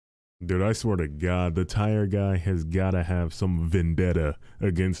Dude, I swear to God, the tire guy has got to have some vendetta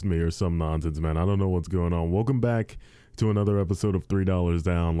against me or some nonsense, man. I don't know what's going on. Welcome back to another episode of $3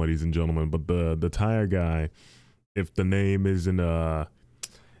 Down, ladies and gentlemen. But the tire guy, if the name isn't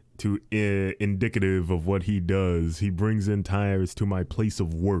too indicative of what he does, he brings in tires to my place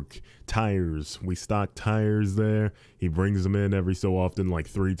of work. Tires. We stock tires there. He brings them in every so often, like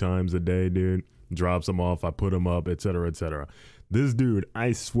 3 times a day, dude. Drops them off. I put them up, etc., etc. This dude,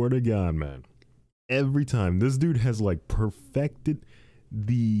 I swear to God, man, every time this dude has like perfected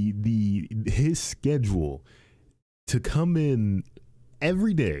the his schedule to come in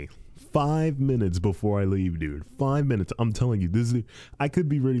every day 5 minutes before I leave, dude. 5 minutes. I'm telling you, this is, I could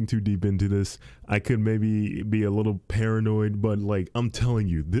be reading too deep into this. I could maybe be a little paranoid, but like I'm telling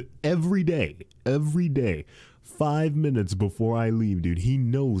you, every day, 5 minutes before I leave, dude. He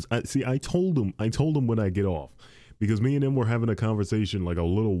knows. I told him when I get off. Because me and him were having a conversation like a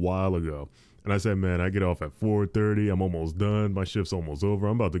little while ago. And I said, man, I get off at 4:30. I'm almost done. My shift's almost over.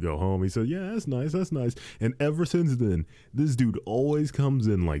 I'm about to go home. He said, yeah, that's nice. That's nice. And ever since then, this dude always comes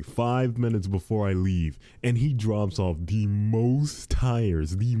in like 5 minutes before I leave. And he drops off the most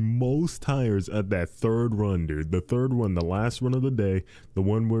tires at that third run, dude. The third run, the last run of the day, the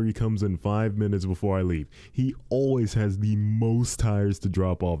one where he comes in 5 minutes before I leave. He always has the most tires to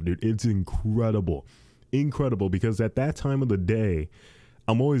drop off, dude. It's incredible. Incredible, because at that time of the day,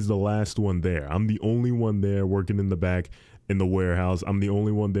 I'm always the last one there. I'm the only one there working in the back in the warehouse. I'm the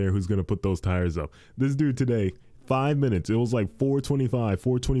only one there who's going to put those tires up. This dude today, 5 minutes, it was like 4:25,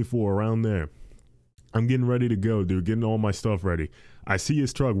 4:24, around there. I'm getting ready to go, dude, getting all my stuff ready. I see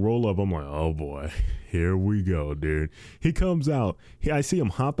his truck roll up. I'm like, oh boy, here we go, dude. He comes out. I see him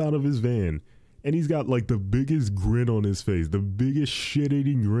hop out of his van. And he's got like the biggest grin on his face, the biggest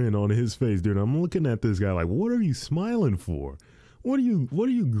shit-eating grin on his face, dude. I'm looking at this guy like, what are you smiling for? What are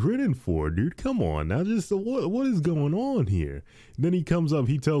you grinning for, dude? Come on now, just what is going on here? Then he comes up,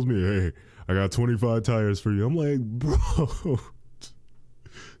 he tells me, hey, I got 25 tires for you. I'm like, bro,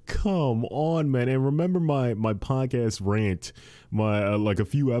 come on, man. And remember my podcast rant, my like a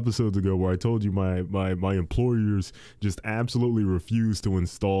few episodes ago, where I told you my employers just absolutely refused to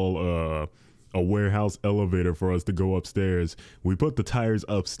install a warehouse elevator for us to go upstairs. We put the tires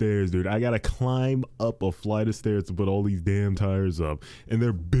upstairs, dude. I gotta climb up a flight of stairs to put all these damn tires up. And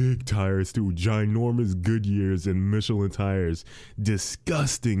they're big tires too. Ginormous Goodyears and Michelin tires.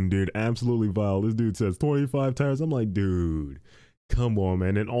 Disgusting, dude. Absolutely vile. This dude says 25 tires. I'm like, dude, come on,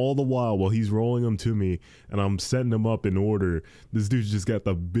 man. And all the while he's rolling them to me and I'm setting them up in order, this dude's just got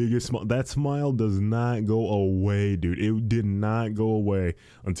the biggest smile. That smile does not go away, dude. It did not go away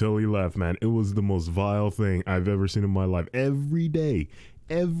until he left, man. It was the most vile thing I've ever seen in my life. Every day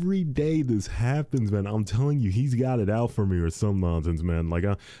this happens, man. I'm telling you, he's got it out for me or some nonsense, man. Like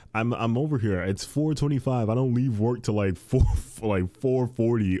I'm over here. It's 4:25. I don't leave work till like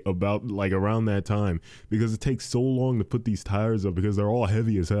 4:40, about like around that time, because it takes so long to put these tires up because they're all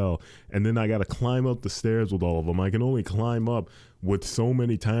heavy as hell. And then I got to climb up the stairs with all of them. I can only climb up with so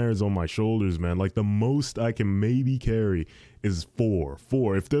many tires on my shoulders, man. Like the most I can maybe carry is four.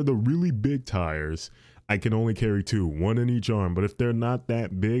 If they're the really big tires, I can only carry 2, 1 in each arm. But if they're not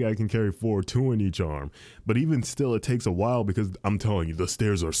that big, I can carry 4, 2 in each arm. But even still, it takes a while because I'm telling you, the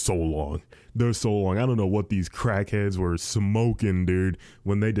stairs are so long. They're so long. I don't know what these crackheads were smoking, dude,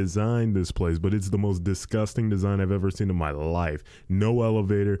 when they designed this place, but it's the most disgusting design I've ever seen in my life. No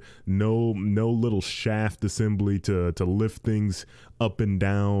elevator, no little shaft assembly to lift things up and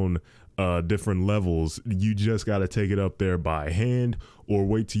down different levels. You just got to take it up there by hand or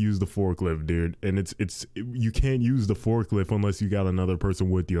wait to use the forklift, dude. And it's you can't use the forklift unless you got another person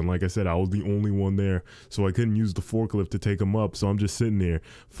with you. And like I said, I was the only one there, so I couldn't use the forklift to take them up. So I'm just sitting there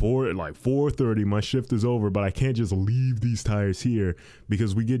for like 4:30. My shift is over, but I can't just leave these tires here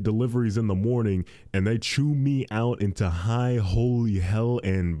because we get deliveries in the morning and they chew me out into high holy hell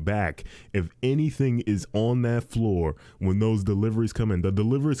and back. If anything is on that floor when those deliveries come in, the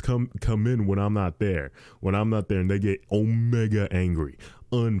deliveries come in when I'm not there. When I'm not there, and they get omega angry,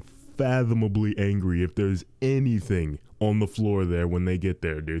 unfathomably angry if there's anything on the floor there when they get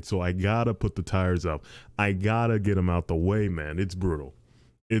there, dude. So I gotta put the tires up. I gotta get them out the way, man. It's brutal.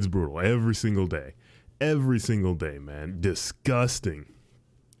 It's brutal every single day. Every single day, man. Disgusting.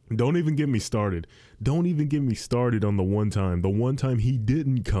 Don't even get me started. Don't even get me started on the one time he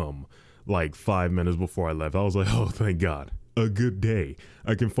didn't come like 5 minutes before I left. I was like, oh, thank God. A good day.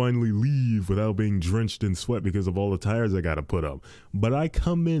 I can finally leave without being drenched in sweat because of all the tires I got to put up. But I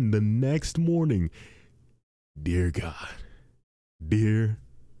come in the next morning. Dear God, it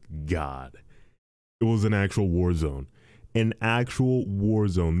was an actual war zone. An actual war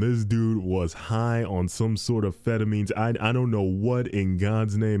zone. This dude was high on some sort of amphetamines. I don't know what in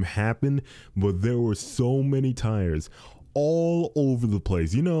God's name happened, but there were so many tires all over the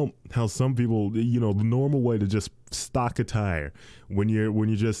place. You know how some people, you know, the normal way to just stock a tire when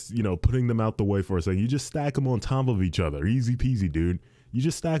you're just, you know, putting them out the way for a second, you just stack them on top of each other. Easy peasy, dude. You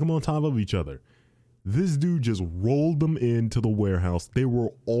just stack them on top of each other. This dude just rolled them into the warehouse. They were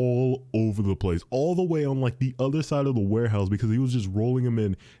all over the place, all the way on like the other side of the warehouse, because he was just rolling them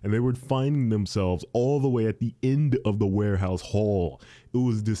in, and they were finding themselves all the way at the end of the warehouse hall. It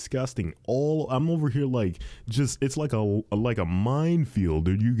was disgusting. I'm over here like, just, it's like a minefield,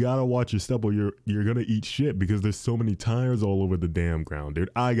 dude. You gotta watch your step or you're gonna eat shit, because there's so many tires all over the damn ground,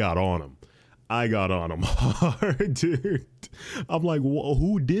 dude. I got on them hard, dude. I'm like,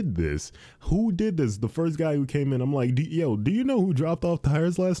 who did this? Who did this? The first guy who came in, I'm like, do you know who dropped off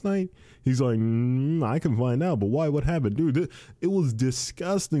tires last night? He's like, I can find out, but why? What happened? Dude, it was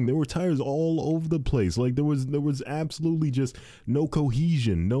disgusting. There were tires all over the place. Like, there was absolutely just no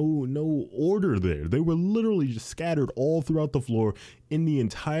cohesion, no order there. They were literally just scattered all throughout the floor in the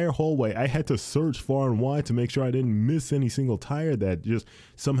entire hallway. I had to search far and wide to make sure I didn't miss any single tire that just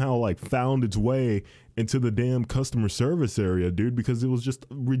somehow like found its way into the damn customer service area, dude, because it was just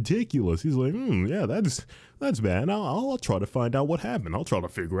ridiculous. He's like, yeah, that's bad. I'll try to find out what happened. I'll try to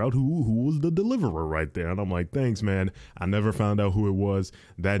figure out who was the deliverer right there. And I'm like, thanks, man. I never found out who it was.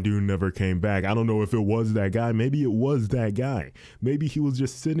 That dude never came back. I don't know if it was that guy. Maybe it was that guy. Maybe he was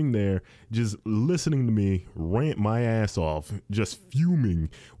just sitting there, just listening to me rant my ass off, just fuming,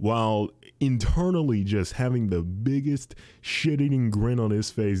 while internally just having the biggest shit-eating grin on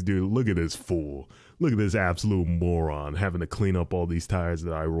his face. Dude, look at this fool. Look at this absolute moron having to clean up all these tires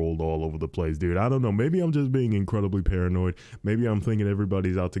that I rolled all over the place, dude. I don't know. Maybe I'm just being incredibly paranoid. Maybe I'm thinking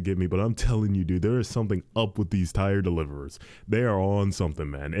everybody's out to get me, but I'm telling you, dude, there is something up with these tire deliverers. They are on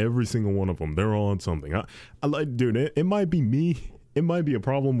something, man. Every single one of them, they're on something. I like, dude, it might be me. It might be a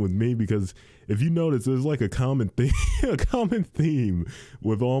problem with me, because if you notice, there's like a common theme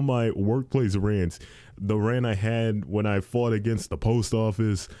with all my workplace rants. The rant I had when I fought against the post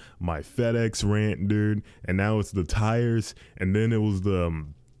office, my FedEx rant, dude, and now it's the tires, and then it was the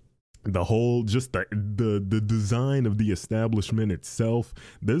whole, just the design of the establishment itself.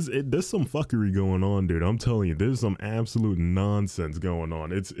 There's some fuckery going on, dude. I'm telling you, there's some absolute nonsense going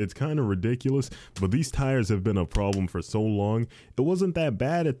on. It's kind of ridiculous, but these tires have been a problem for so long. It wasn't that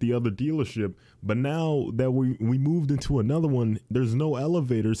bad at the other dealership, but now that we moved into another one, there's no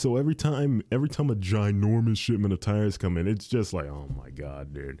elevator, so every time a ginormous shipment of tires come in, it's just like, oh my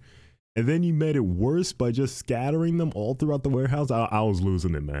god, dude. And then you made it worse by just scattering them all throughout the warehouse. I was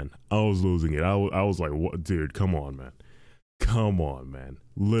losing it, man. I was losing it. I was like, what, dude, come on, man. Come on, man.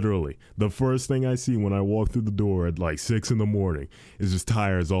 Literally. The first thing I see when I walk through the door at like 6 in the morning is just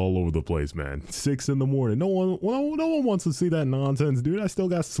tires all over the place, man. 6 in the morning. No one wants to see that nonsense, dude. I still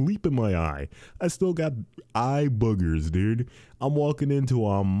got sleep in my eye. I still got eye boogers, dude. I'm walking into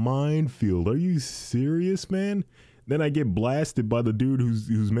a minefield. Are you serious, man? Then I get blasted by the dude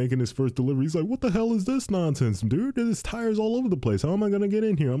who's making his first delivery. He's like, what the hell is this nonsense, dude? There's tires all over the place. How am I going to get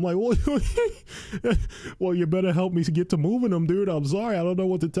in here? I'm like, well, you better help me get to moving them, dude. I'm sorry. I don't know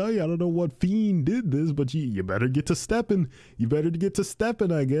what to tell you. I don't know what fiend did this, but you better get to stepping. You better get to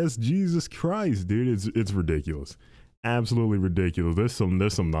stepping, I guess. Jesus Christ, dude. It's ridiculous. Absolutely ridiculous. There's some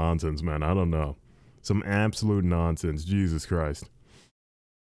nonsense, man. I don't know. Some absolute nonsense. Jesus Christ.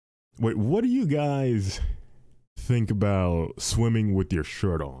 Wait, what do you guys think about swimming with your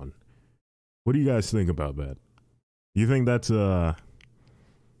shirt on? What do you guys think about that? You think that's all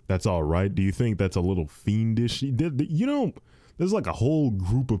right? Do you think that's a little fiendish? You know, there's like a whole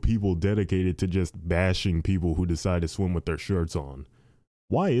group of people dedicated to just bashing people who decide to swim with their shirts on.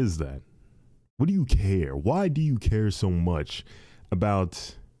 Why is that? What do you care? Why do you care so much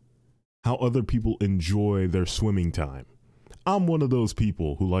about how other people enjoy their swimming time? I'm one of those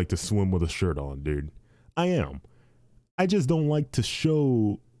people who like to swim with a shirt on, dude. I am. I just don't like to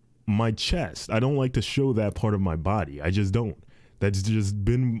show my chest. I don't like to show that part of my body. I just don't. That's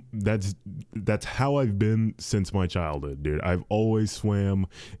how I've been since my childhood, dude. I've always swam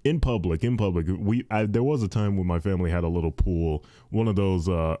in public. There was a time when my family had a little pool, one of those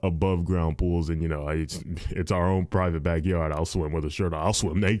above ground pools, and you know, it's our own private backyard. I'll swim with a shirt on. I'll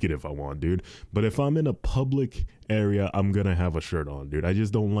swim naked if I want, dude. But if I'm in a public area, I'm gonna have a shirt on, dude. I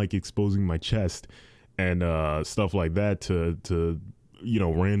just don't like exposing my chest and stuff like that to you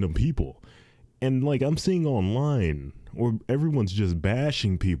know, random people. And like, I'm seeing online, or everyone's just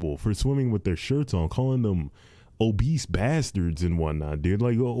bashing people for swimming with their shirts on, calling them obese bastards and whatnot, dude.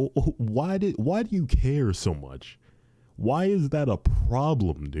 Like, why do you care so much? Why is that a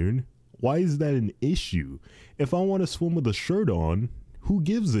problem, dude? Why is that an issue? If I want to swim with a shirt on, who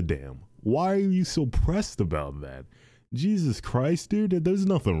gives a damn? Why are you so pressed about that? Jesus Christ, dude, there's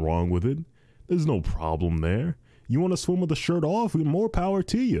nothing wrong with it. There's no problem there. You want to swim with a shirt off? More power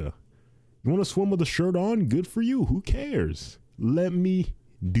to you. You want to swim with a shirt on? Good for you. Who cares? Let me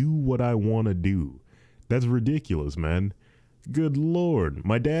do what I want to do. That's ridiculous, man. Good Lord.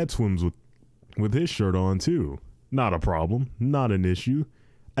 My dad swims with his shirt on too. Not a problem. Not an issue.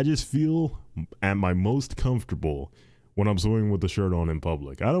 I just feel at my most comfortable when I'm swimming with the shirt on in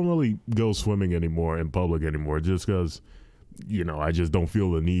public. I don't really go swimming anymore in public anymore just because, I just don't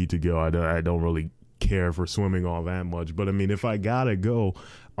feel the need to go. I don't really care for swimming all that much. But I mean, if I gotta go,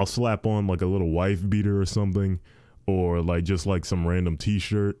 I'll slap on like a little wife beater or something, or like just like some random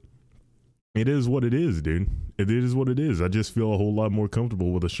t-shirt. It is what it is, dude. It is what it is. I just feel a whole lot more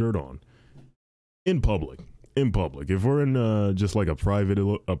comfortable with a shirt on in public. If we're in just like a private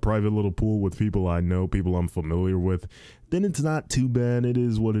little pool with people I know, people I'm familiar with, then it's not too bad. It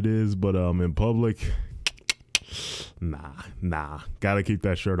is what it is. But in public, nah, gotta keep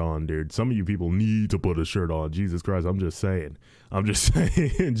that shirt on, dude. Some of you people need to put a shirt on. Jesus Christ, I'm just saying.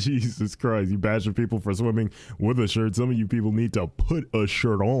 Jesus Christ, you bashing people for swimming with a shirt. Some of you people need to put a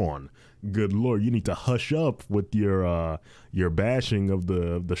shirt on. Good Lord, you need to hush up with your bashing of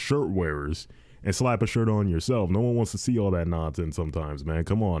the shirt wearers and slap a shirt on yourself. No one wants to see all that nonsense sometimes, man.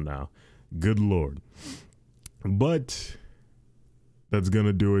 Come on now. Good Lord. But that's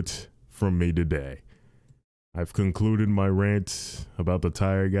gonna do it from me today. I've concluded my rant about the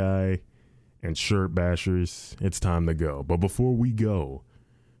tire guy and shirt bashers. It's time to go. But before we go,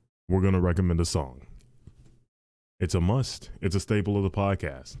 we're going to recommend a song. It's a must. It's a staple of the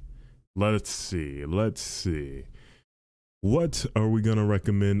podcast. Let's see. What are we going to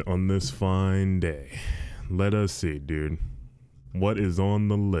recommend on this fine day? Let us see, dude. What is on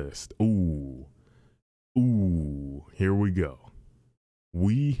the list? Ooh, here we go.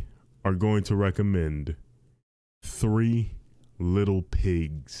 We are going to recommend 3 Little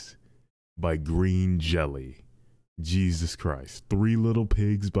Pigs by Green Jelly. Jesus Christ. 3 Little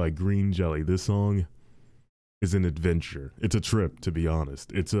Pigs by Green Jelly. This song is an adventure. It's a trip, to be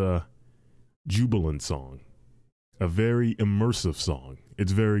honest. It's a jubilant song. A very immersive song.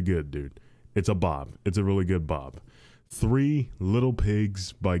 It's very good, dude. It's a bop. It's a really good bop. 3 Little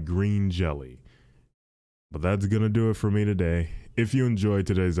Pigs by Green Jelly. But that's going to do it for me today. If you enjoyed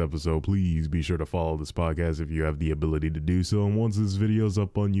today's episode, please be sure to follow this podcast if you have the ability to do so. And once this video's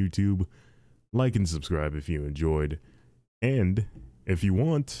up on YouTube, like and subscribe if you enjoyed. And if you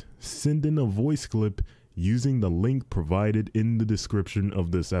want, send in a voice clip using the link provided in the description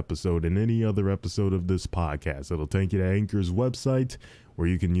of this episode and any other episode of this podcast. It'll take you to Anchor's website where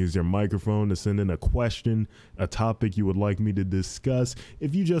you can use your microphone to send in a question, a topic you would like me to discuss.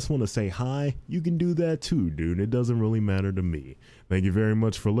 If you just want to say hi, you can do that too, dude. It doesn't really matter to me. Thank you very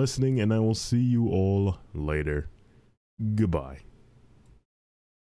much for listening, and I will see you all later. Goodbye.